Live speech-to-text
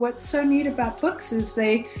What's so neat about books is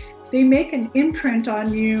they make an imprint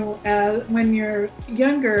on you when you're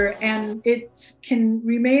younger, and it can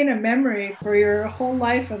remain a memory for your whole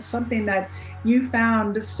life of something that you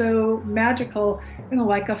found so magical,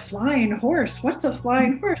 like a flying horse. What's a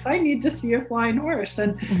flying horse? I need to see a flying horse.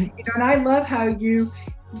 And and I love how you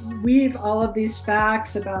weave all of these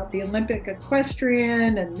facts about the Olympic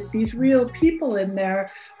equestrian and these real people in there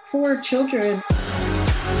for children.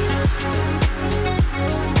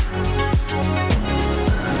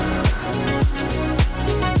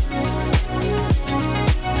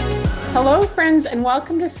 Hello, friends, and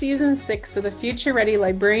welcome to Season 6 of the Future Ready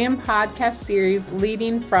Librarian podcast series,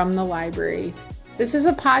 Leading from the Library. This is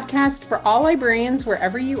a podcast for all librarians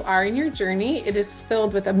wherever you are in your journey. It is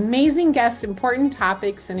filled with amazing guests, important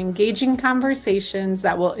topics, and engaging conversations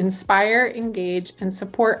that will inspire, engage, and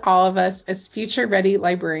support all of us as future-ready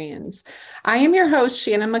librarians. I am your host,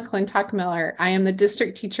 Shannon McClintock Miller. I am the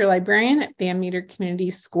district teacher librarian at Van Meter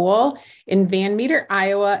Community School in Van Meter,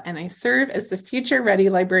 Iowa, and I serve as the Future Ready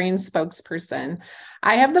Librarian spokesperson.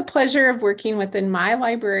 I have the pleasure of working within my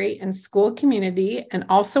library and school community and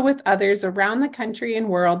also with others around the country and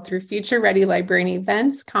world through Future Ready Librarian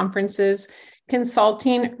events, conferences,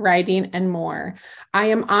 consulting, writing, and more. I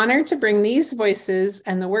am honored to bring these voices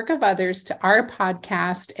and the work of others to our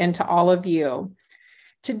podcast and to all of you.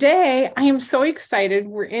 Today, I am so excited.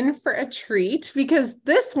 We're in for a treat because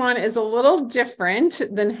this one is a little different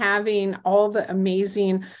than having all the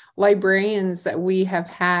amazing librarians that we have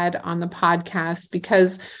had on the podcast,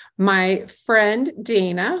 because my friend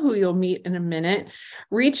Dana, who you'll meet in a minute,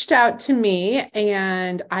 reached out to me,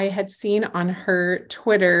 and I had seen on her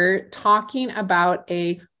Twitter talking about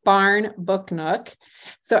a barn Book Nook.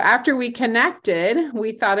 So after we connected,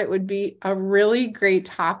 we thought it would be a really great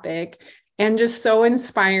topic and just so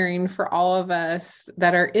inspiring for all of us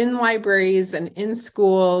that are in libraries and in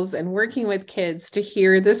schools and working with kids to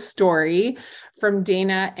hear this story from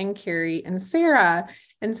Dana and Carrie and Sarah.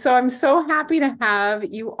 And so I'm so happy to have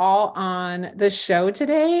you all on the show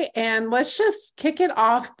today. And let's just kick it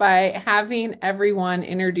off by having everyone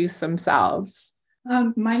introduce themselves.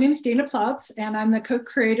 My name is Dana Plautz, and I'm the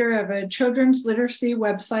co-creator of a children's literacy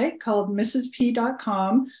website called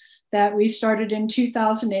mrsp.com. that we started in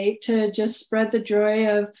 2008 to just spread the joy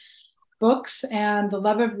of books and the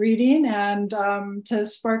love of reading, and to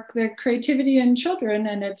spark the creativity in children.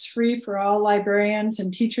 And it's free for all librarians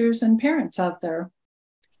and teachers and parents out there.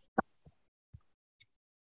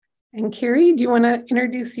 And Carrie, do you want to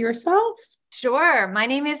introduce yourself? Sure. My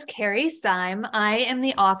name is Carrie Syme. I am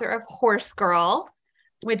the author of Horse Girl,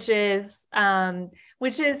 which is a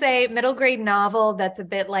middle grade novel that's a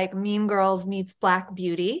bit like Mean Girls meets Black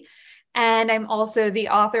Beauty. And I'm also the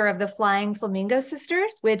author of The Flying Flamingo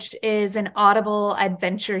Sisters, which is an Audible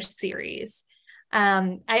adventure series.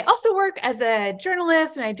 I also work as a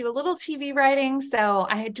journalist, and I do a little TV writing. So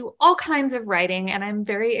I do all kinds of writing, and I'm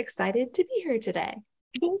very excited to be here today.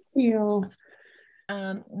 Thank you.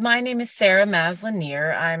 My name is Sarah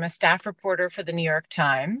Maslanier. I'm a staff reporter for the New York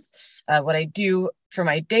Times. What I do for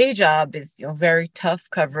my day job is, very tough,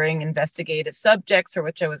 covering investigative subjects, for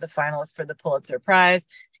which I was a finalist for the Pulitzer Prize,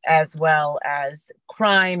 as well as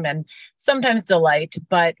crime and sometimes delight.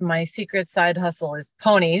 But my secret side hustle is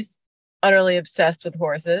ponies. Utterly obsessed with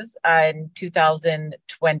horses. In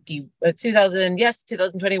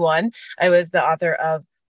 2021, I was the author of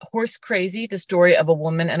Horse Crazy, the story of a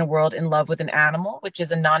woman and a world in love with an animal, which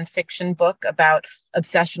is a nonfiction book about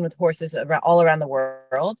obsession with horses all around the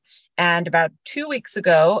world. And about 2 weeks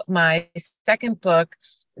ago, my second book,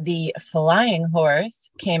 The Flying Horse,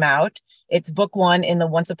 came out. It's book one in the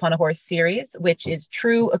Once Upon a Horse series, which is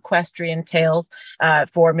true equestrian tales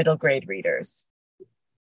for middle grade readers.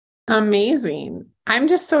 Amazing. I'm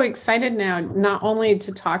just so excited now, not only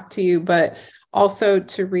to talk to you, but also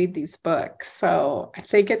to read these books. So I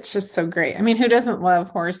think it's just so great. I mean, who doesn't love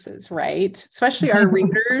horses, right? Especially our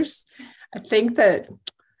readers. I think that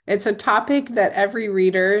it's a topic that every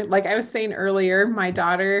reader, like I was saying earlier, my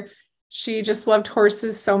daughter, she just loved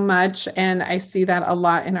horses so much. And I see that a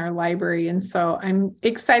lot in our library. And so I'm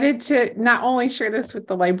excited to not only share this with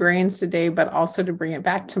the librarians today, but also to bring it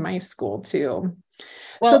back to my school too.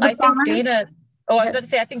 Well, I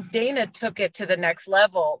think Dana took it to the next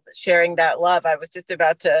level, sharing that love. I was just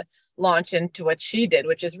about to launch into what she did,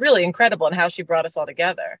 which is really incredible, and how she brought us all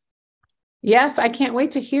together. Yes, I can't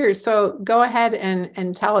wait to hear. So go ahead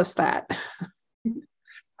and tell us that.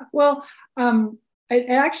 Well, it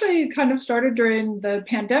actually kind of started during the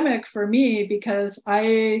pandemic for me, because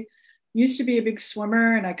I used to be a big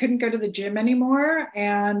swimmer and I couldn't go to the gym anymore.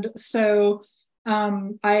 And so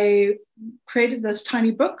I created this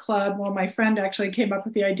tiny book club. Well, my friend actually came up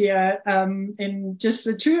with the idea in just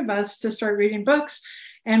the two of us to start reading books.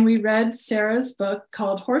 And we read Sarah's book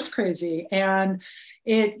called Horse Crazy. And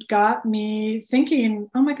it got me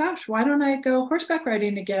thinking, oh my gosh, why don't I go horseback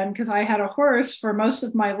riding again? Because I had a horse for most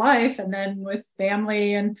of my life. And then with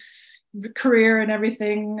family and career and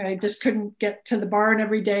everything, I just couldn't get to the barn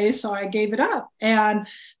every day, so I gave it up. And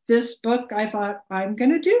this book, I thought, I'm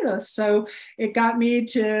going to do this. So it got me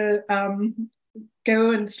to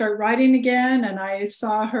go and start writing again. And I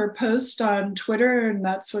saw her post on Twitter, and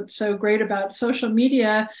that's what's so great about social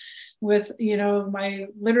media. With my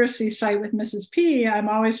literacy site with Mrs. P, I'm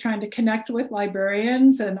always trying to connect with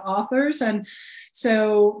librarians and authors. And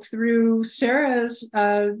so through Sarah's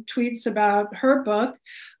tweets about her book,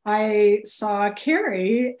 I saw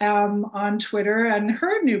Carrie on Twitter and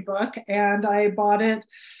her new book, and I bought it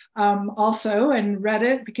also and read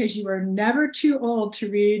it, because you are never too old to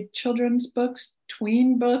read children's books,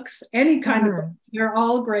 tween books, any kind of books. They're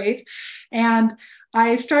all great. And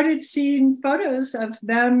I started seeing photos of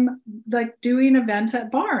them like doing events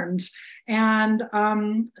at barns. And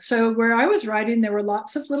so where I was writing, there were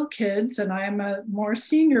lots of little kids, and I am a more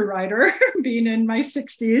senior writer, being in my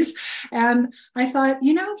 60s. And I thought,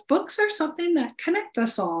 books are something that connect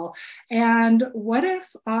us all. And what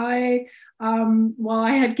if I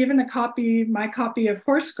had given my copy of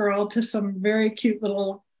Horse Girl to some very cute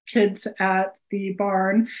little kids at the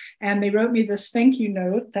barn, and they wrote me this thank you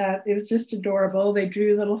note that it was just adorable. They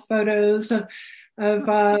drew little photos of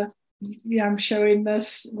I'm showing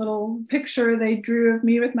this little picture they drew of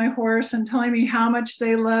me with my horse and telling me how much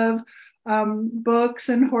they love books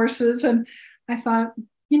and horses. And I thought,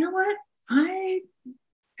 you know what? I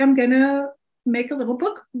am going to make a little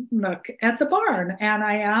book nook at the barn. And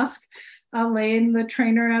I asked Elaine, the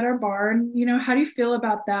trainer at our barn, how do you feel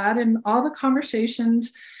about that? And all the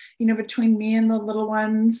conversations, between me and the little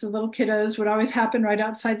ones, the little kiddos, would always happen right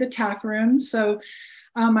outside the tack room. So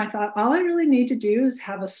I thought, all I really need to do is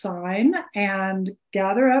have a sign and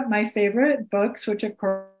gather up my favorite books, which of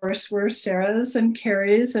course were Sarah's and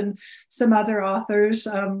Carrie's and some other authors,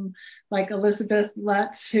 like Elizabeth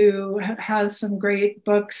Letts, who has some great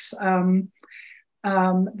books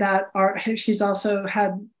she's also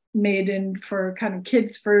had made in for kind of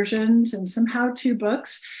kids versions, and some how-to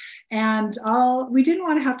books. And we didn't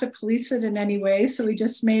want to have to police it in any way, so we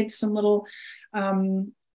just made some little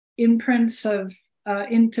imprints of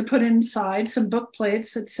to put inside some book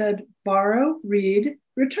plates that said borrow, read,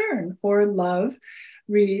 return, or love,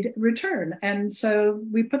 read, return. And so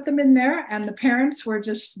we put them in there, and the parents were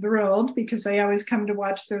just thrilled because they always come to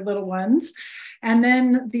watch their little ones. And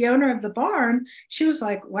then the owner of the barn, she was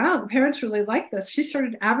like, wow, the parents really like this. She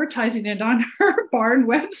started advertising it on her barn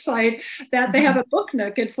website that they have a book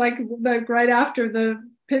nook. It's like right after the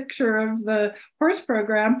picture of the horse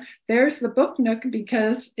program, there's the book nook,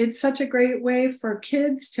 because it's such a great way for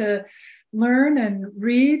kids to learn and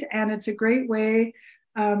read. And it's a great way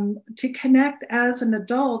to connect as an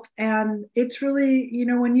adult. And it's really,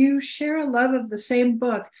 when you share a love of the same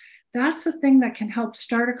book, that's the thing that can help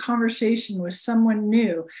start a conversation with someone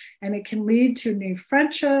new, and it can lead to new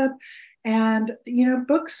friendship. And,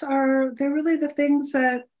 books they're really the things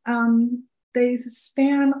that they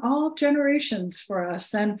span all generations for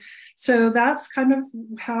us. And so that's kind of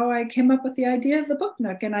how I came up with the idea of the Book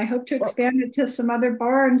Nook. And I hope to expand it to some other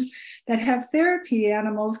barns that have therapy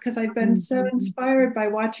animals, because I've been so inspired by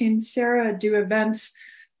watching Sarah do events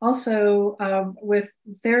also with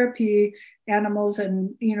therapy animals,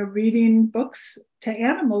 and reading books to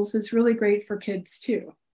animals is really great for kids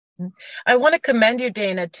too. I want to commend you,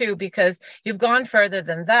 Dana, too, because you've gone further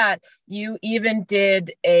than that. You even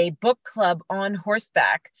did a book club on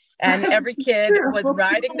horseback, and every kid was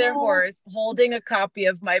riding their horse, holding a copy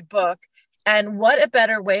of my book. And what a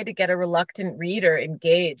better way to get a reluctant reader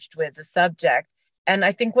engaged with the subject. And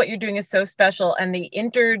I think what you're doing is so special. And the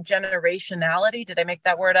intergenerationality, did I make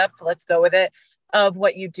that word up? Let's go with it. Of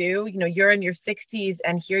what you do, you're in your 60s,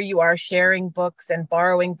 and here you are sharing books and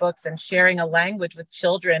borrowing books and sharing a language with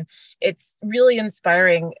children. It's really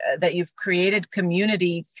inspiring that you've created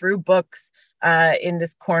community through books in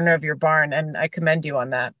this corner of your barn. And I commend you on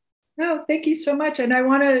that. Oh, thank you so much. And I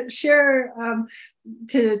want to share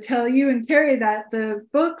to tell you and Carrie that the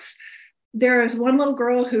books, there is one little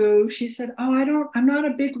girl who she said, I'm not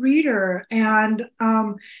a big reader. And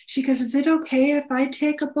she goes, is it okay if I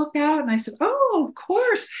take a book out? And I said, oh, of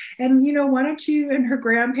course. And, why don't you and her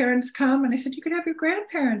grandparents come? And I said, you could have your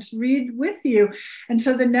grandparents read with you. And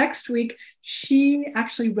so the next week, she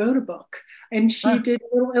actually wrote a book and she did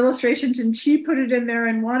little illustrations, and she put it in there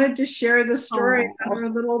and wanted to share the story on her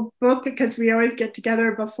little book, because we always get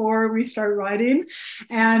together before we start writing.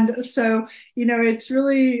 And so, it's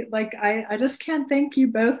really like, I just can't thank you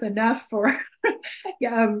both enough for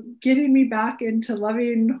getting me back into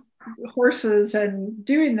loving horses and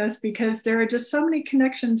doing this, because there are just so many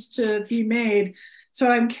connections to be made. So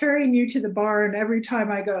I'm carrying you to the barn every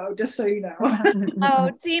time I go, just so you know. Oh,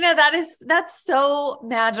 Tina, that's so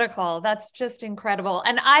magical. That's just incredible.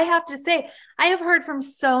 And I have to say, I have heard from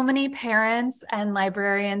so many parents and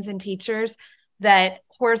librarians and teachers that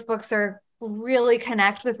horse books are really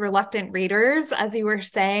connect with reluctant readers, as you were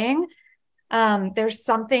saying. There's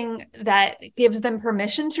something that gives them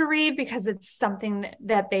permission to read because it's something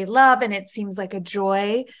that they love and it seems like a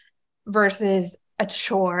joy versus a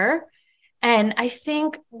chore. And I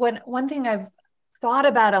think one thing I've thought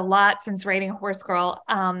about a lot since writing Horse Girl,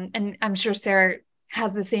 and I'm sure Sarah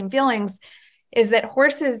has the same feelings, is that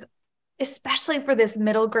horses, especially for this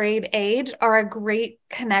middle grade age, are a great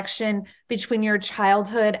connection between your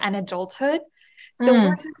childhood and adulthood. So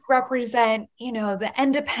horses represent, the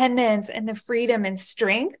independence and the freedom and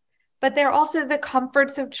strength, but they're also the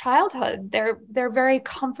comforts of childhood. They're very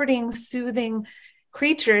comforting, soothing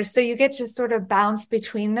creatures. So you get to sort of bounce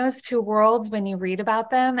between those two worlds when you read about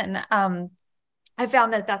them. And I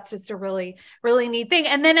found that that's just a really, really neat thing.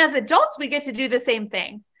 And then as adults, we get to do the same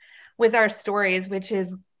thing with our stories, which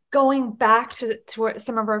is going back to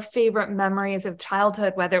some of our favorite memories of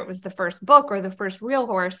childhood, whether it was the first book or the first real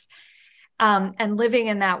horse, and living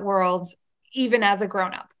in that world, even as a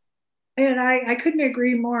grown-up. And I couldn't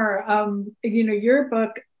agree more. Your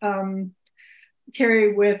book,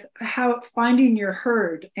 Carrie, with how finding your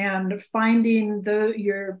herd and finding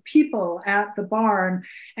your people at the barn,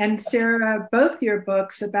 and Sarah, both your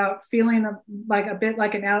books about feeling like a bit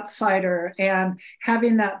like an outsider and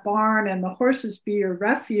having that barn and the horses be your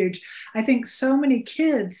refuge. I think so many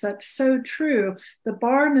kids, that's so true. The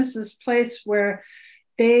barn is this place where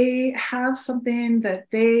they have something that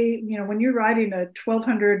when you're riding a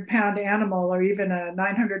 1,200 pound animal or even a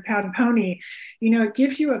 900 pound pony, it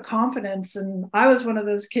gives you a confidence. And I was one of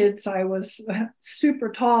those kids. I was super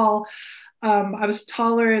tall. I was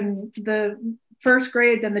taller in the first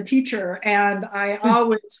grade than the teacher. And I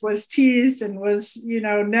always was teased and was,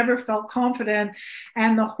 never felt confident.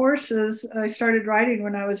 And the horses I started riding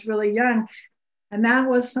when I was really young. And that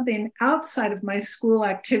was something outside of my school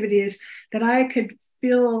activities that I could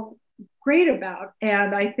feel great about.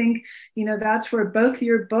 And I think, that's where both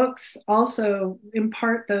your books also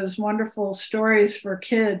impart those wonderful stories for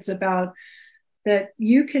kids about that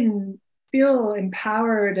you can feel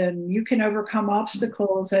empowered and you can overcome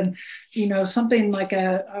obstacles. And, something like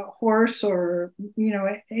a horse or,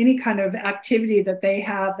 any kind of activity that they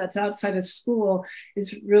have that's outside of school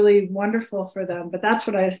is really wonderful for them. But that's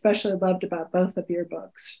what I especially loved about both of your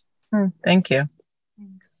books. Thank you.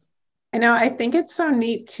 Thanks. I think it's so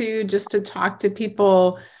neat too, just to talk to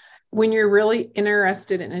people when you're really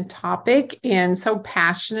interested in a topic and so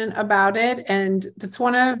passionate about it. And that's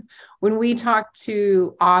when we talk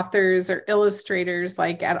to authors or illustrators,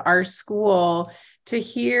 like at our school, to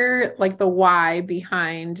hear like the why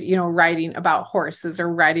behind, writing about horses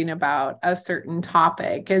or writing about a certain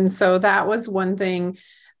topic. And so that was one thing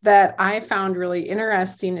that I found really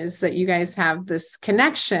interesting, is that you guys have this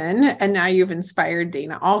connection, and now you've inspired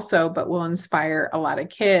Dana also, but will inspire a lot of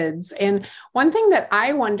kids. And one thing that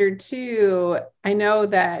I wondered too, I know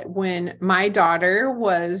that when my daughter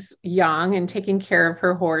was young and taking care of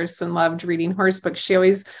her horse and loved reading horse books, she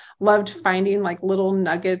always loved finding like little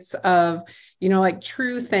nuggets of, like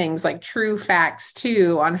true things, like true facts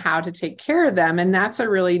too, on how to take care of them. And that's a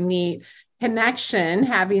really neat connection,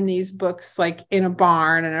 having these books like in a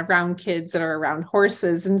barn and around kids that are around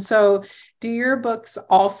horses. And so do your books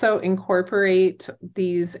also incorporate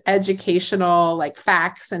these educational like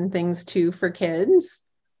facts and things too for kids?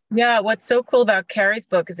 Yeah, what's so cool about Carrie's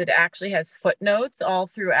book is it actually has footnotes all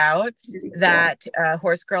throughout. That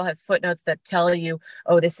Horse Girl has footnotes that tell you,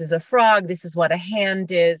 oh, this is a frog, this is what a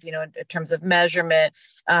hand is, in terms of measurement.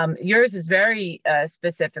 Yours is very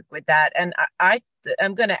specific with that. And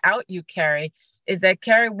I'm going to out you, Carrie, is that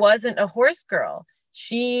Carrie wasn't a horse girl.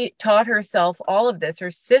 She taught herself all of this.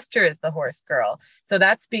 Her sister is the horse girl. So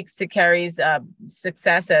that speaks to Carrie's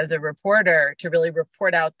success as a reporter to really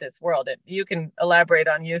report out this world. And you can elaborate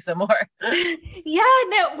on you some more. Yeah,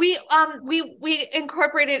 no, we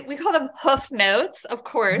incorporated, we call them hoof notes, of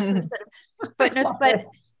course, instead of footnotes,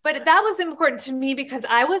 but that was important to me because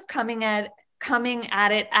I was coming at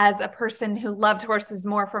it as a person who loved horses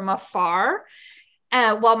more from afar.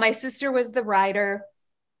 While my sister was the rider,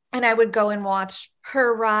 and I would go and watch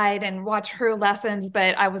her ride and watch her lessons,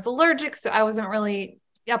 but I was allergic, so I wasn't really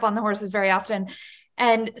up on the horses very often.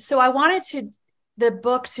 And so I wanted the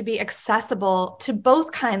book to be accessible to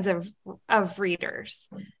both kinds of readers,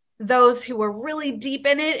 those who were really deep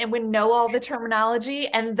in it and would know all the terminology,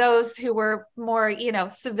 and those who were more,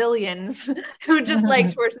 civilians who just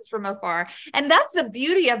liked horses from afar. And that's the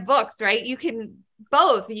beauty of books, right? You can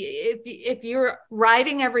both. If you're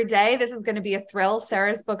riding every day, this is going to be a thrill.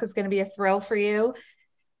 Sarah's book is going to be a thrill for you.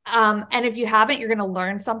 And if you haven't, you're going to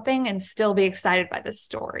learn something and still be excited by the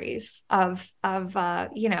stories of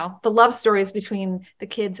the love stories between the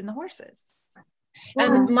kids and the horses.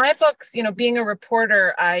 And my books, being a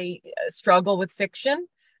reporter, I struggle with fiction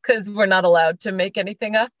because we're not allowed to make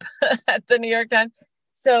anything up at the New York Times.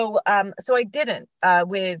 So I didn't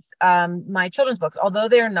with my children's books, although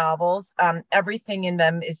they're novels. Everything in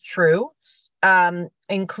them is true,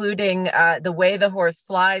 including the way the horse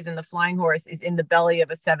flies, and the flying horse is in the belly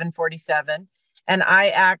of a 747. And I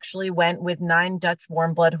actually went with 9 Dutch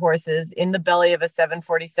warm blood horses in the belly of a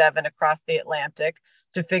 747 across the Atlantic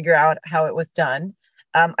to figure out how it was done.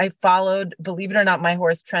 I followed, believe it or not, my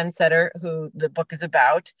horse Trendsetter, who the book is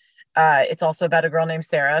about. It's also about a girl named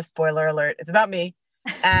Sarah. Spoiler alert, it's about me.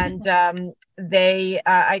 And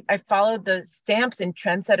I followed the stamps in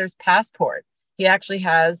Trendsetter's passport. He actually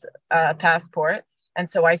has a passport. And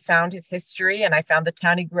so I found his history, and I found the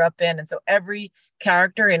town he grew up in. And so every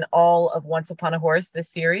character in all of Once Upon a Horse, this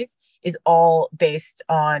series, is all based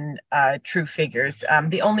on true figures.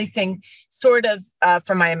 The only thing sort of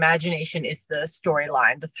from my imagination is the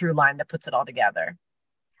storyline, the through line that puts it all together.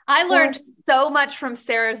 I learned so much from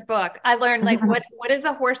Sarah's book. I learned what is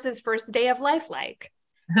a horse's first day of life like?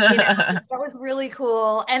 That was really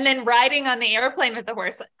cool. And then riding on the airplane with the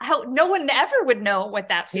horse. No one ever would know what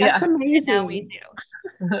that feels. That's amazing. Now we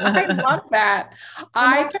do. I love that.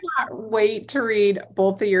 I cannot wait to read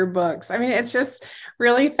both of your books. I mean, it's just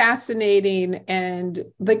really fascinating. And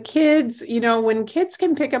the kids, when kids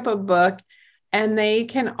can pick up a book and they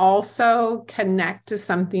can also connect to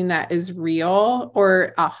something that is real,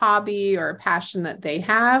 or a hobby or a passion that they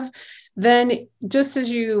have, then just as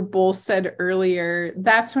you both said earlier,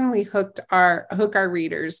 that's when we hook our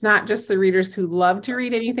readers, not just the readers who love to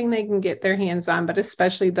read anything they can get their hands on, but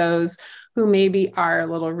especially those who maybe are a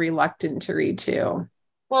little reluctant to read too.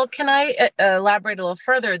 Well, can I elaborate a little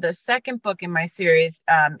further? The second book in my series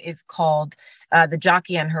is called The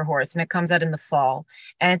Jockey and Her Horse, and it comes out in the fall.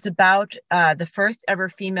 And it's about the first ever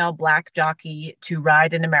female Black jockey to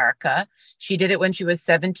ride in America. She did it when she was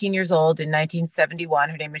 17 years old in 1971.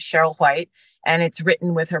 Her name is Cheryl White, and it's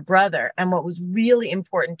written with her brother. And what was really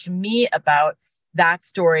important to me about that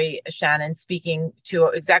story, Shannon, speaking to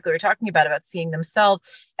exactly what we're talking about seeing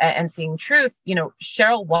themselves and seeing truth,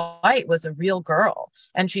 Cheryl White was a real girl,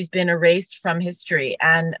 and she's been erased from history.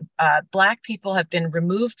 And Black people have been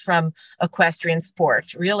removed from equestrian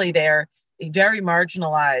sport. Really, they're very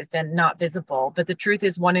marginalized and not visible. But the truth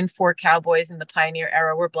is, 1 in 4 cowboys in the pioneer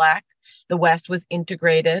era were Black. The West was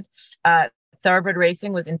integrated. Thoroughbred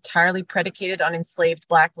racing was entirely predicated on enslaved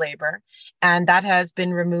Black labor, and that has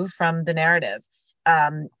been removed from the narrative.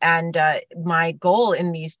 My goal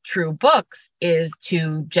in these true books is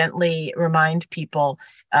to gently remind people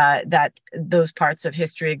that those parts of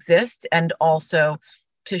history exist, and also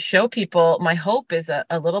to show people, my hope is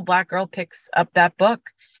a little Black girl picks up that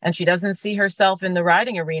book and she doesn't see herself in the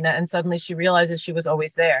riding arena, and suddenly she realizes she was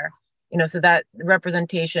always there. So that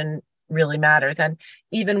representation really matters. And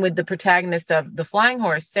even with the protagonist of The Flying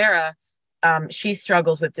Horse, Sarah, she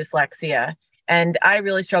struggles with dyslexia. And I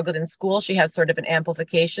really struggled in school. She has sort of an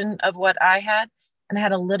amplification of what I had. And I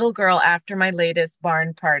had a little girl after my latest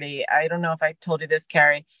barn party. I don't know if I told you this,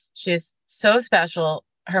 Carrie. She's so special.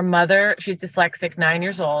 Her mother, she's dyslexic, 9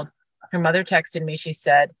 years old. Her mother texted me. She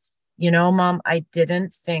said, Mom, I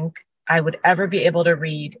didn't think I would ever be able to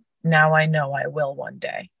read. Now I know I will one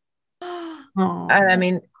day. And I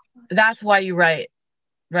mean, that's why you write,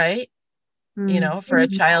 right? For a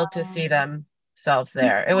child to see themselves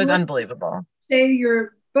there. It was unbelievable. Say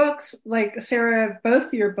your books, like Sarah,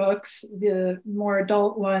 both your books, the more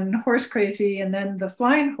adult one, Horse Crazy, and then The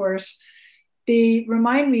Flying Horse, they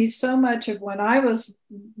remind me so much of when I was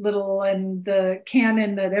little, and the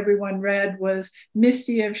canon that everyone read was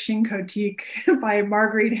Misty of Chincoteague by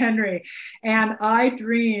Marguerite Henry. And I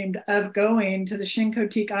dreamed of going to the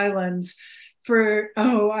Chincoteague Islands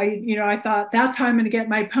I thought that's how I'm going to get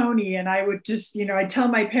my pony. And I would just, I'd tell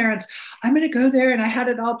my parents, I'm going to go there. And I had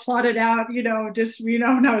it all plotted out, when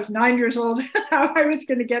I was 9 years old, how I was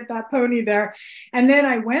going to get that pony there. And then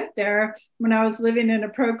I went there when I was living in a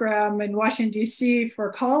program in Washington, D.C.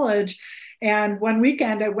 for college. And one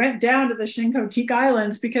weekend I went down to the Chincoteague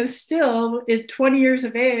Islands because still at 20 years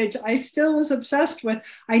of age, I still was obsessed with,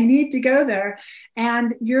 I need to go there.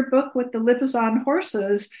 And your book with the Lipizan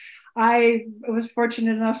horses, I was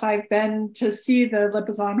fortunate enough, I've been to see the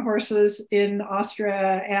Lipizan horses in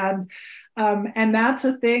Austria. And that's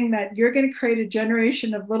a thing that you're going to create a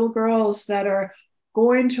generation of little girls that are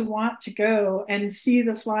going to want to go and see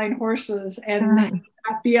the flying horses and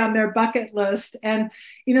that be on their bucket list. And,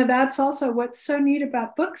 that's also what's so neat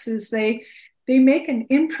about books is they make an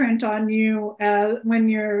imprint on you when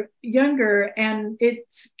you're younger, and it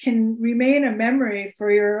can remain a memory for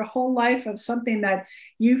your whole life of something that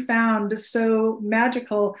you found so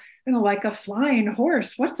magical, like a flying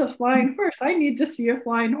horse. What's a flying horse? I need to see a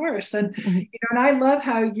flying horse. And, and I love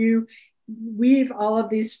how you weave all of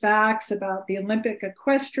these facts about the Olympic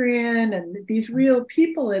equestrian and these real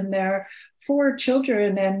people in there for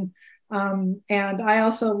children. And I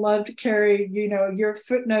also loved, Carrie, your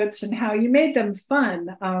footnotes and how you made them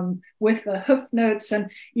fun with the hoof notes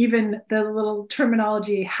and even the little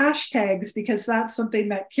terminology hashtags, because that's something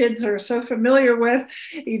that kids are so familiar with,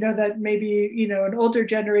 that maybe, an older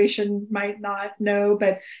generation might not know,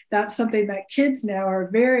 but that's something that kids now are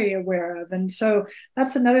very aware of. And so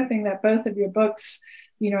that's another thing that both of your books,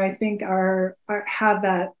 I think have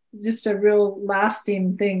that just a real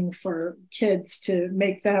lasting thing for kids to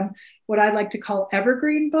make them what I like to call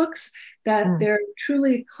evergreen books, that they're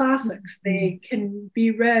truly classics. They can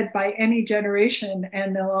be read by any generation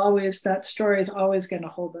and that story is always going to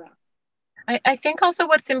hold up. I think also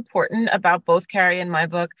what's important about both Carrie and my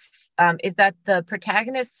book is that the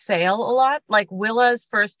protagonists fail a lot. Like Willa's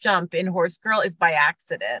first jump in Horse Girl is by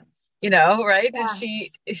accident, right? Yeah.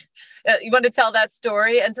 And you want to tell that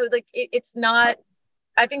story? And so it's not,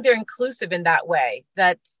 I think they're inclusive in that way,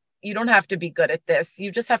 that you don't have to be good at this.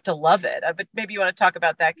 You just have to love it. But maybe you want to talk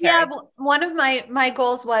about that, Carrie. Yeah, one of my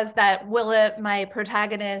goals was that Willa, my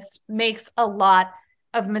protagonist, makes a lot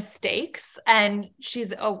of mistakes and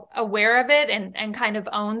she's aware of it and kind of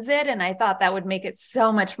owns it. And I thought that would make it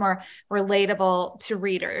so much more relatable to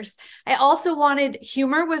readers. I also wanted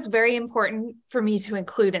humor was very important for me to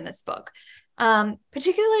include in this book.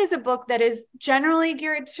 Particularly as a book that is generally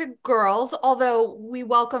geared to girls, although we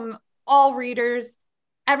welcome all readers.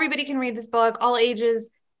 Everybody can read this book, all ages,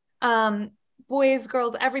 boys,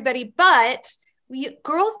 girls, everybody. But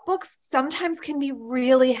girls' books sometimes can be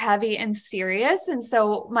really heavy and serious. And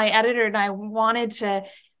so my editor and I wanted to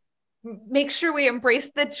make sure we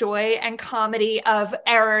embrace the joy and comedy of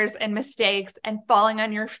errors and mistakes and falling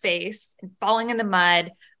on your face and falling in the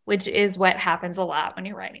mud, which is what happens a lot when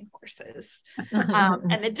you're riding horses.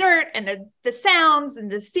 And the dirt and the sounds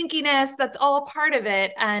and the stinkiness, that's all a part of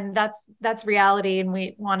it. And that's reality. And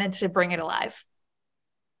we wanted to bring it alive.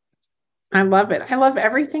 I love it. I love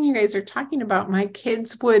everything you guys are talking about. My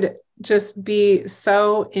kids would just be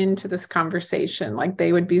so into this conversation. Like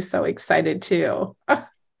they would be so excited too.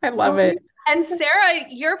 I love it. And Sarah,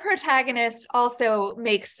 your protagonist also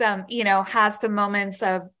makes some, has some moments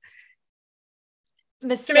of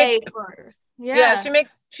mistake.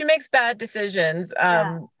 She makes bad decisions,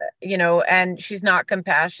 and she's not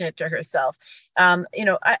compassionate to herself. I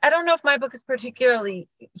don't know if my book is particularly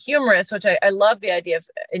humorous, which I love the idea of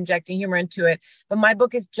injecting humor into it, but my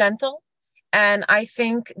book is gentle. And I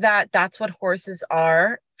think that that's what horses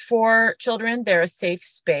are for children. They're a safe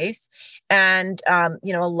space. And,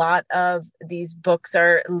 a lot of these books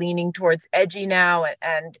are leaning towards edgy now,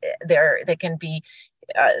 and they can be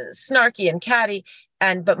snarky and catty.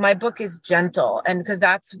 But my book is gentle, and because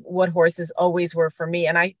that's what horses always were for me.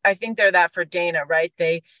 And I think they're that for Dana, right?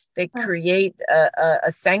 They create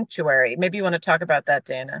a sanctuary. Maybe you want to talk about that,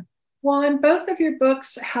 Dana. Well, and both of your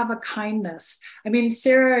books have a kindness. I mean,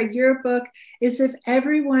 Sarah, your book is if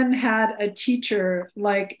everyone had a teacher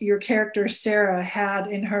like your character Sarah had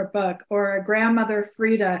in her book, or a grandmother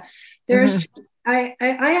Frida. There's I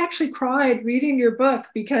actually cried reading your book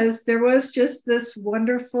because there was just this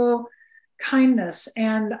wonderful kindness.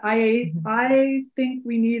 And I think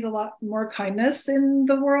we need a lot more kindness in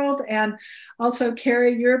the world. And also,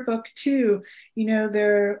 Carrie, your book too,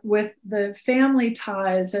 they're with the family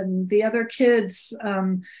ties and the other kids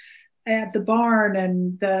at the barn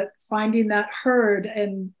and finding that herd.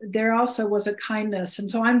 And there also was a kindness. And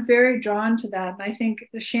so I'm very drawn to that. And I think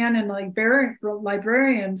Shannon,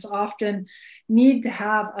 librarians often need to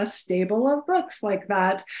have a stable of books like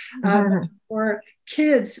that for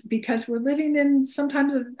kids, because we're living in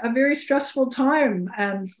sometimes a very stressful time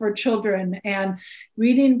for children, and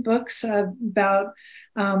reading books about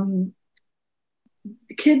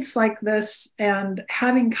kids like this, and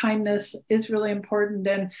having kindness is really important.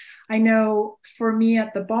 And I know for me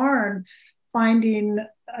at the barn, finding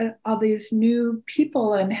all these new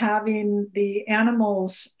people and having the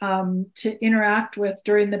animals to interact with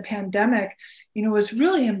during the pandemic, was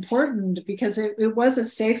really important, because it was a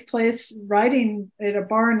safe place. Riding at a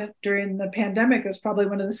barn during the pandemic was probably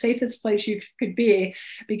one of the safest places you could be,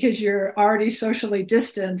 because you're already socially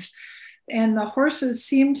distanced. And the horses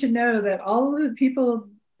seem to know that all of the people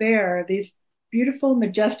there, these beautiful,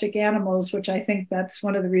 majestic animals, which I think that's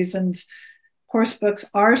one of the reasons horse books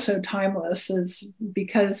are so timeless, is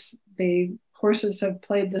because the horses have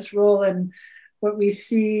played this role in what we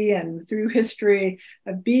see and through history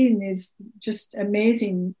of being these just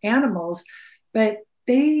amazing animals. But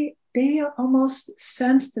they almost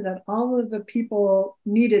sensed that all of the people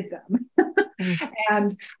needed them.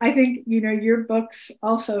 And I think, your books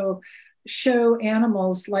also show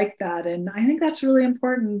animals like that. And I think that's really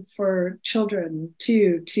important for children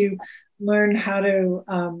too, to learn how to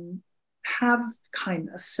have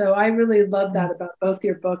kindness. So I really love that about both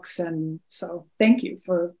your books. And so thank you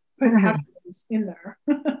for having those in there.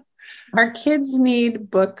 Our kids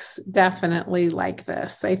need books definitely like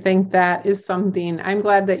this. I think that is something. I'm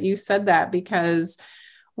glad that you said that, because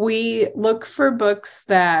we look for books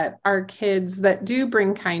that are kids that do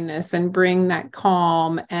bring kindness and bring that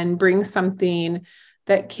calm and bring something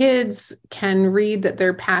that kids can read, that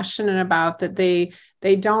they're passionate about, that they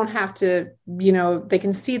don't have to, they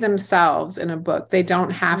can see themselves in a book. They don't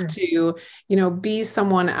have to, be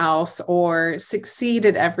someone else or succeed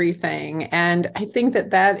at everything. And I think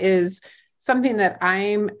that is something that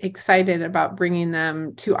I'm excited about bringing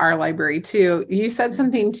them to our library too. You said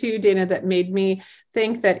something too, Dana, that made me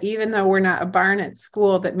think that even though we're not a barn at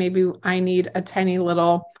school, that maybe I need a tiny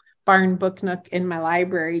little barn book nook in my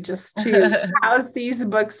library just to house these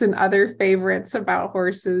books and other favorites about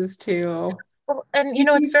horses too. And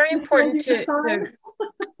it's very important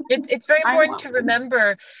it's very important to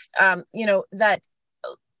remember, that,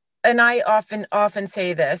 and I often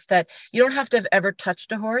say this, that you don't have to have ever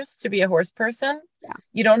touched a horse to be a horse person. Yeah.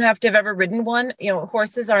 You don't have to have ever ridden one.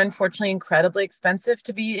 Horses are unfortunately incredibly expensive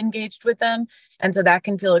to be engaged with them, and so that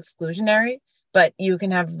can feel exclusionary. But you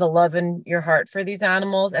can have the love in your heart for these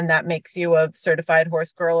animals, and that makes you a certified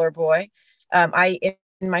horse girl or boy.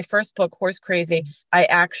 In my first book, Horse Crazy, I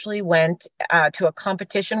actually went to a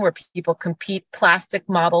competition where people compete plastic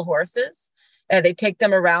model horses. They take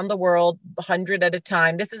them around the world, 100 at a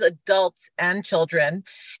time. This is adults and children.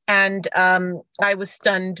 And I was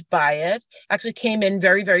stunned by it. Actually came in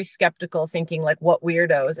very, very skeptical, thinking like, what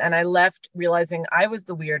weirdos? And I left realizing I was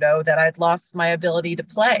the weirdo, that I'd lost my ability to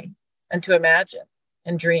play and to imagine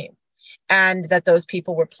and dream. And that those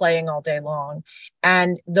people were playing all day long.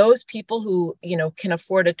 And those people who, can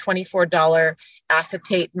afford a $24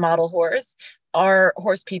 acetate model horse are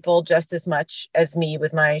horse people just as much as me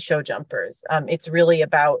with my show jumpers. It's really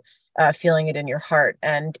about feeling it in your heart.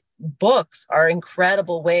 And books are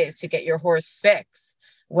incredible ways to get your horse fix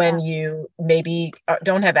when you maybe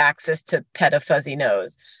don't have access to pet a fuzzy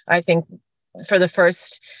nose. I think for the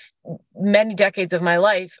first many decades of my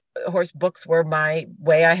life, horse books were my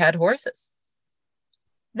way I had horses.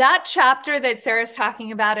 That chapter that Sarah's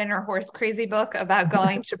talking about in her Horse Crazy book about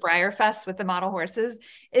going to Briarfest with the model horses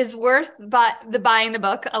is worth buying the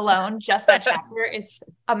book alone. Just that chapter is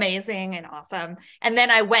amazing and awesome. And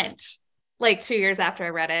then I went like 2 years after I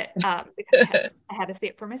read it because I had to see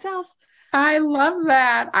it for myself. I love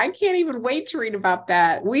that. I can't even wait to read about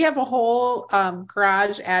that. We have a whole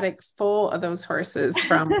garage attic full of those horses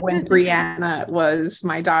from when Brianna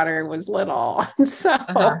my daughter was little. So,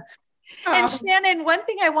 And Shannon, one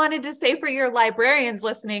thing I wanted to say for your librarians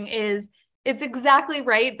listening is it's exactly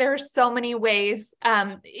right. There's so many ways.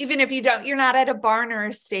 Even if you're not at a barn or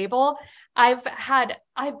a stable, I've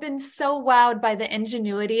been so wowed by the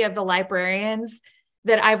ingenuity of the librarians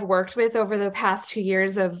that I've worked with over the past 2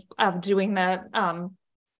 years of doing the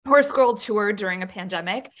Horse Girl tour during a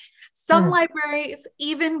pandemic. Some libraries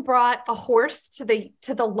even brought a horse to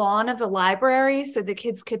the lawn of the library so the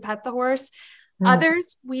kids could pet the horse.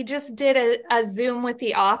 Others, we just did a Zoom with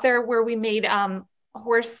the author where we made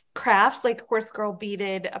horse crafts, like Horse Girl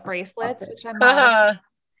beaded bracelets, which I'm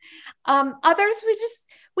others,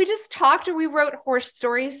 we just talked, or we wrote horse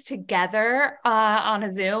stories together on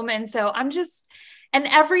a Zoom. And so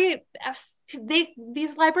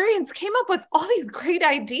these librarians came up with all these great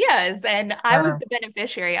ideas, and I was the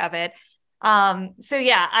beneficiary of it. So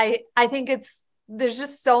yeah, I think there's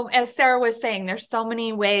just as Sarah was saying, there's so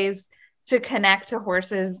many ways to connect to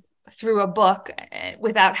horses through a book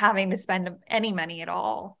without having to spend any money at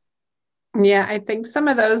all. Yeah, I think some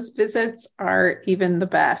of those visits are even the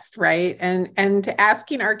best, right? And to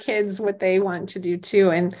asking our kids what they want to do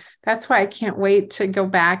too. And that's why I can't wait to go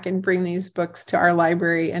back and bring these books to our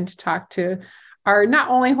library and to talk to our not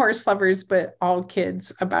only horse lovers, but all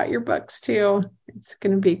kids about your books too. It's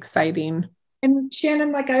going to be exciting. And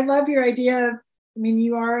Shannon, like, I love your idea. I mean,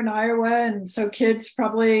 you are in Iowa, and so kids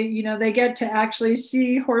probably, they get to actually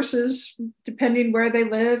see horses depending where they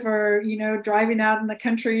live, or, driving out in the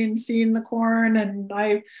country and seeing the corn. And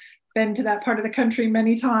I've been to that part of the country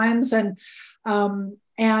many times. And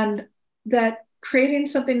that creating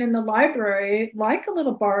something in the library, like a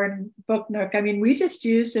little barn book nook. I mean, we just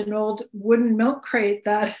used an old wooden milk crate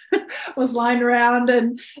that was lying around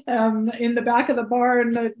and in the back of the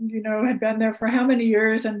barn that, had been there for how many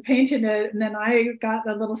years, and painted it. And then I got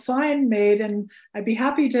a little sign made, and I'd be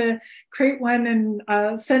happy to create one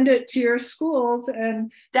and send it to your schools.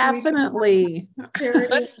 And definitely.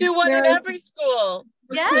 Let's do one in every school.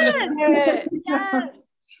 Yes. Yes.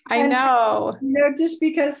 I know. Just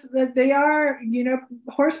because they are,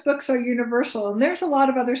 horse books are universal, and there's a lot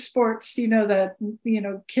of other sports, that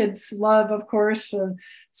kids love, of course,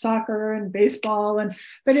 soccer and baseball,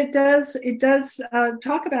 but it does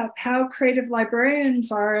talk about how creative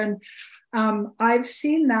librarians are, and I've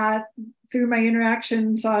seen that through my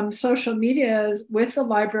interactions on social media with the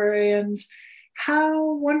librarians,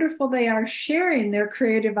 how wonderful they are sharing their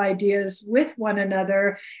creative ideas with one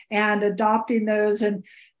another and adopting those and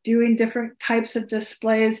doing different types of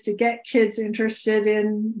displays to get kids interested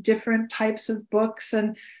in different types of books.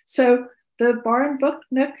 And so the Barn Book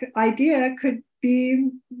Nook idea could be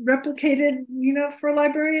replicated, for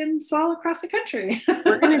librarians all across the country.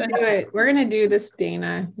 We're going to do it. We're going to do this,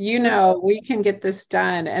 Dana. We can get this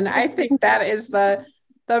done. And I think that is the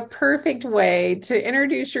perfect way to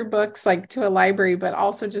introduce your books, like, to a library, but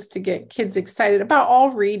also just to get kids excited about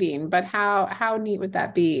all reading. But how neat would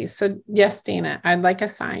that be? So yes, Dana, I'd like a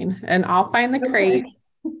sign, and I'll find the crate.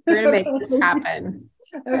 We're going to make this happen.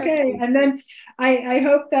 Okay. And then I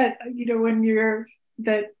hope that, when you're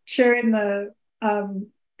sharing the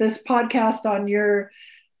this podcast on your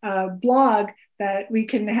blog, that we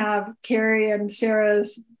can have Carrie and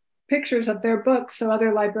Sarah's pictures of their books, so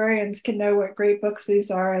other librarians can know what great books these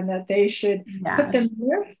are, and that they should put them in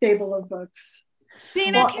their stable of books.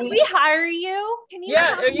 Dana, can we hire you? Can you?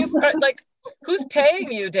 Yeah, are you like, who's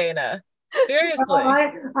paying you, Dana? Seriously.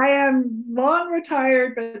 Well, I am long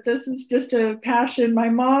retired, but this is just a passion. My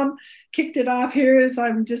mom kicked it off here as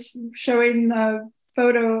I'm just showing a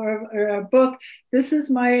photo or a book. This is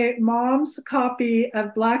my mom's copy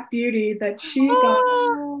of Black Beauty that she got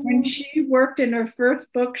when she worked in her first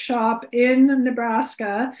bookshop in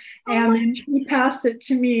Nebraska, and then she passed it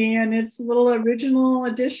to me, and it's a little original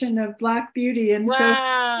edition of Black Beauty. And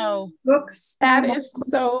wow, so books, that is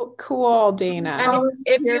so cool, Dana. And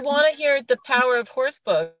if you want to hear the power of horse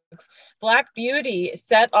books, Black Beauty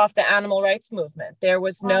set off the animal rights movement. There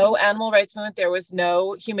was no animal rights movement. There was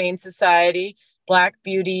no humane society. Black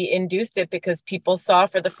Beauty induced it because people saw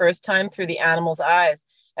for the first time through the animal's eyes.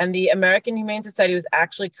 And the American Humane Society was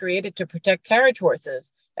actually created to protect carriage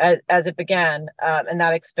horses as it began, and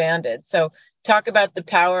that expanded. So talk about the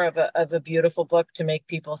power of a beautiful book to make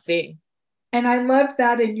people see. And I loved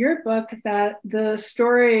that in your book, that the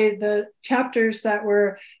story, the chapters that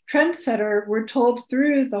were trendsetter were told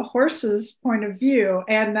through the horse's point of view.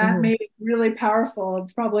 And that made it really powerful.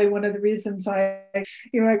 It's probably one of the reasons I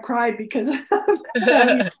cried, because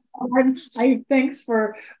I thanks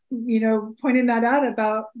for, pointing that out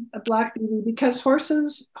about Black Beauty, because horse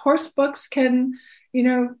books can,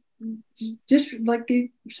 just like you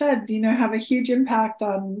said, have a huge impact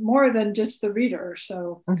on more than just the reader.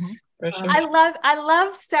 So sure. I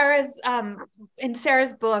love Sarah's in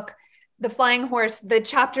Sarah's book, The Flying Horse, the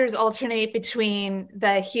chapters alternate between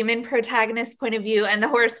the human protagonist point of view and the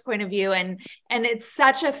horse point of view, and it's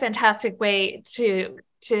such a fantastic way to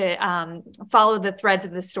follow the threads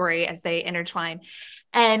of the story as they intertwine.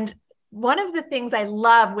 And one of the things I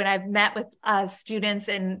love when I've met with students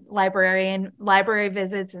in library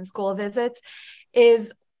visits and school visits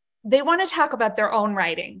is they want to talk about their own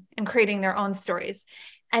writing and creating their own stories.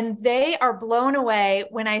 And they are blown away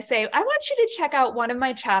when I say, I want you to check out one of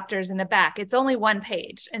my chapters in the back. It's only one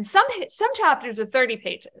page. And some chapters are 30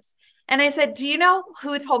 pages. And I said, do you know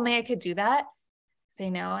who told me I could do that? Say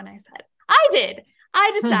no. And I said, I did.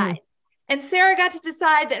 I decide. And Sarah got to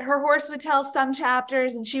decide that her horse would tell some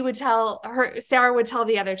chapters and Sarah would tell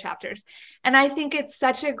the other chapters. And I think it's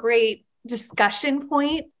such a great discussion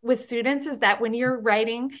point with students, is that when you're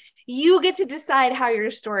writing, you get to decide how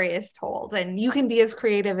your story is told, and you can be as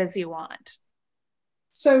creative as you want.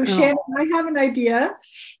 So Shannon, I have an idea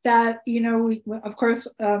that, we, of course,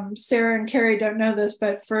 Sarah and Carrie don't know this,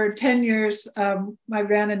 but for 10 years, I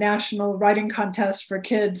ran a national writing contest for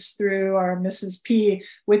kids through our Mrs. P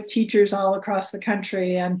with teachers all across the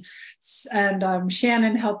country. And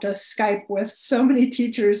Shannon helped us Skype with so many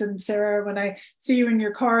teachers. And Sarah, when I see you in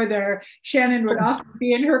your car there, Shannon would often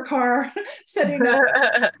be in her car setting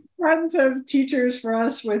up tons of teachers for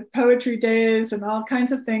us with poetry days and all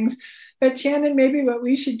kinds of things. But Shannon, maybe what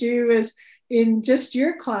we should do is in just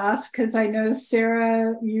your class, because I know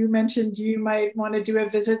Sarah, you mentioned you might want to do a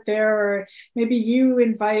visit there, or maybe you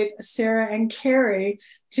invite Sarah and Carrie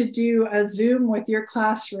to do a Zoom with your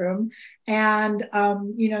classroom. And,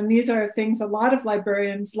 these are things a lot of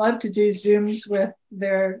librarians love to do Zooms with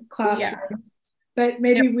their classrooms. Yeah. But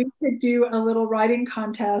maybe we could do a little writing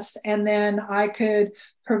contest, and then I could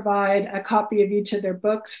provide a copy of each of their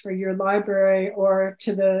books for your library, or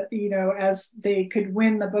to the, as they could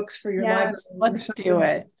win the books for your library. Let's do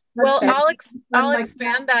it. Well, I'll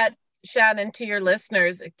expand that, Shannon, to your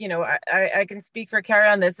listeners. I can speak for Carrie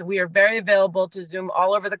on this. We are very available to Zoom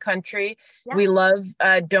all over the country. Yeah. We love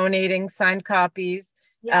donating signed copies.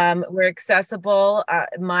 Yeah. We're accessible.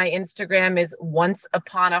 My Instagram is Once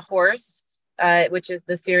Upon a Horse. Which is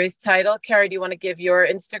the series title. Carrie, do you want to give your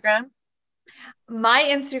Instagram? My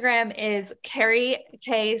Instagram is Carrie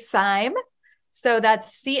K. Syme. So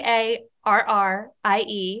that's CarrieKSeim.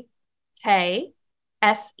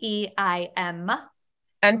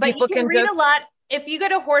 And but people you can read a lot. If you go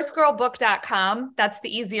to horsegirlbook.com, that's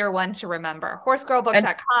the easier one to remember.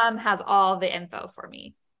 Horsegirlbook.com has all the info for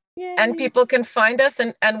me. Yay. And people can find us,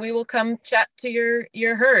 and we will come chat to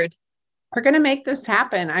your herd. We're going to make this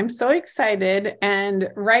happen. I'm so excited. And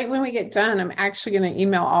right when we get done, I'm actually going to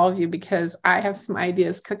email all of you, because I have some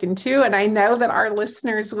ideas cooking too. And I know that our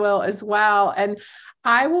listeners will as well. And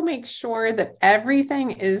I will make sure that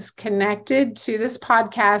everything is connected to this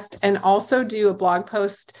podcast, and also do a blog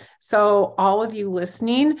post so all of you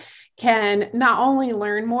listening can not only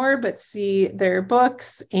learn more, but see their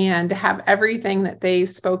books and have everything that they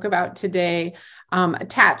spoke about today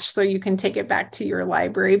attached, so you can take it back to your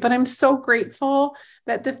library. But I'm so grateful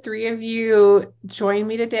that the three of you joined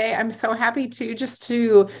me today. I'm so happy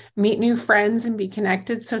to meet new friends and be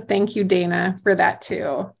connected. So thank you, Dana, for that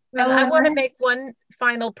too. And I want to make one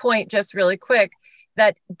final point just really quick,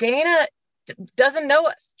 that Dana doesn't know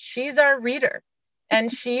us. She's our reader,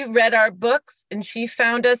 and she read our books, and she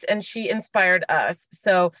found us, and she inspired us.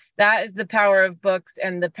 So that is the power of books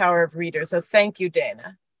and the power of readers. So thank you,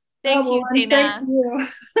 Dana. Thank you, Dana. Thank you.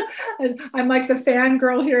 And I'm like the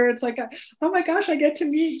fangirl here. It's like, oh my gosh, I get to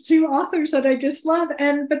meet two authors that I just love.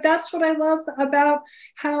 But that's what I love about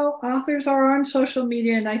how authors are on social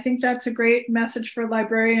media. And I think that's a great message for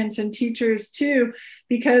librarians and teachers too,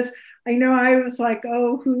 because I know I was like, I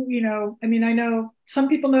know some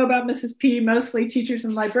people know about Mrs. P, mostly teachers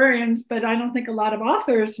and librarians, but I don't think a lot of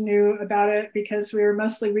authors knew about it, because we were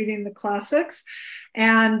mostly reading the classics.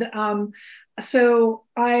 And so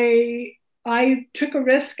I took a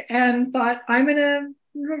risk and thought, I'm going to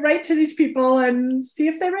write to these people and see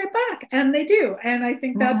if they write back, and they do. And I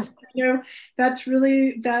think that's that's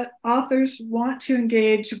really, that authors want to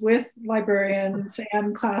engage with librarians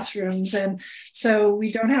and classrooms, and so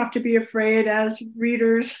we don't have to be afraid as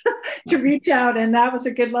readers to reach out. And that was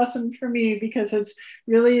a good lesson for me, because it's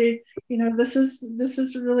really, this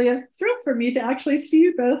is really a thrill for me to actually see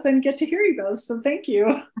you both and get to hear you both. So thank you.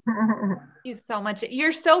 Thank you so much.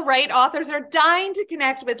 You're so right. Authors are dying to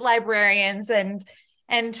connect with librarians and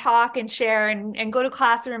talk and share and go to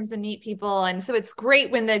classrooms and meet people. And so it's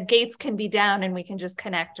great when the gates can be down and we can just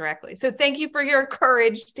connect directly. So thank you for your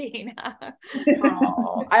courage, Dana.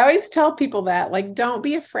 I always tell people that, like, don't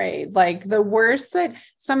be afraid. Like, the worst that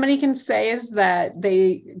somebody can say is that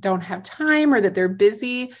they don't have time or that they're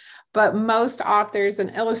busy. But most authors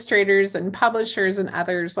and illustrators and publishers and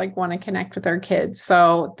others want to connect with our kids.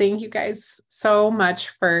 So thank you guys so much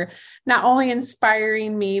for not only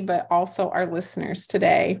inspiring me, but also our listeners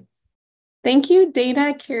today. Thank you,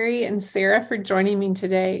 Dana, Carrie, and Sarah, for joining me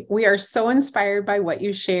today. We are so inspired by what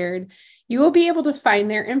you shared. You will be able to find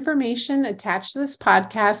their information attached to this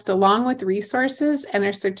podcast, along with resources and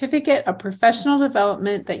a certificate of professional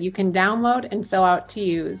development that you can download and fill out to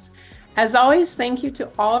use. As always, thank you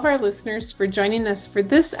to all of our listeners for joining us for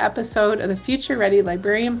this episode of the Future Ready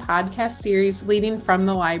Librarian podcast series, Leading from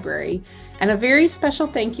the Library. And a very special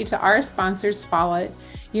thank you to our sponsors, Follett.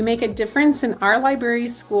 You make a difference in our library,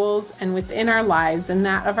 schools, and within our lives and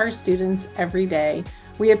that of our students every day.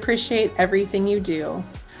 We appreciate everything you do.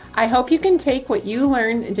 I hope you can take what you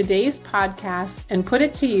learned in today's podcast and put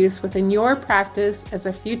it to use within your practice as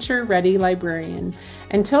a future ready librarian.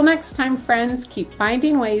 Until next time, friends, keep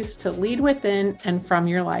finding ways to lead within and from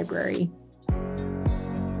your library.